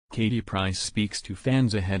Katie Price speaks to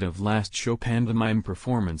fans ahead of last show pantomime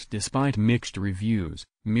performance despite mixed reviews.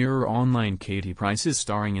 Mirror Online. Katie Price's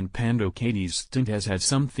starring in Pando. Katie's stint has had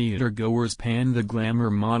some theater-goers pan the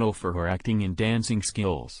glamour model for her acting and dancing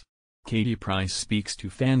skills. Katie Price speaks to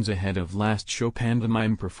fans ahead of last show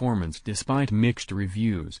pantomime performance despite mixed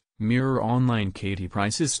reviews. Mirror Online. Katie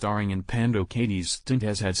Price's starring in Pando. Katie's stint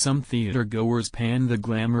has had some theater-goers pan the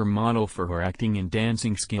glamour model for her acting and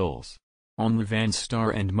dancing skills. OnlyFans star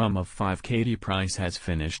and mum of 5 Katie Price has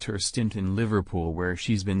finished her stint in Liverpool, where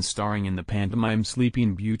she's been starring in the pantomime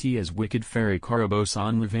Sleeping Beauty as Wicked Fairy Carabosse.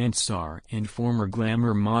 OnlyFans star and former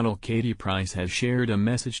glamour model Katie Price has shared a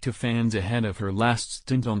message to fans ahead of her last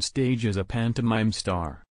stint on stage as a pantomime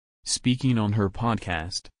star. Speaking on her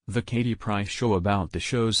podcast, The Katie Price Show, about the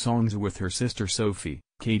show's songs with her sister Sophie,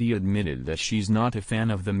 Katie admitted that she's not a fan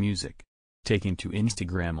of the music. Taken to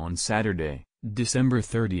Instagram on Saturday, December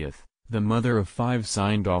 30th, the mother of 5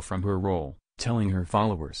 signed off from her role, telling her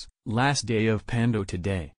followers, "Last day of Pando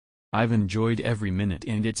today. I've enjoyed every minute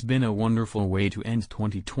and it's been a wonderful way to end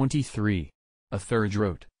 2023. A third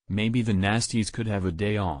wrote, "Maybe the Nasties could have a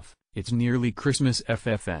day off, it's nearly Christmas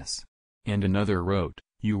FFS." And another wrote,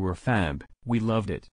 "You were fab, we loved it."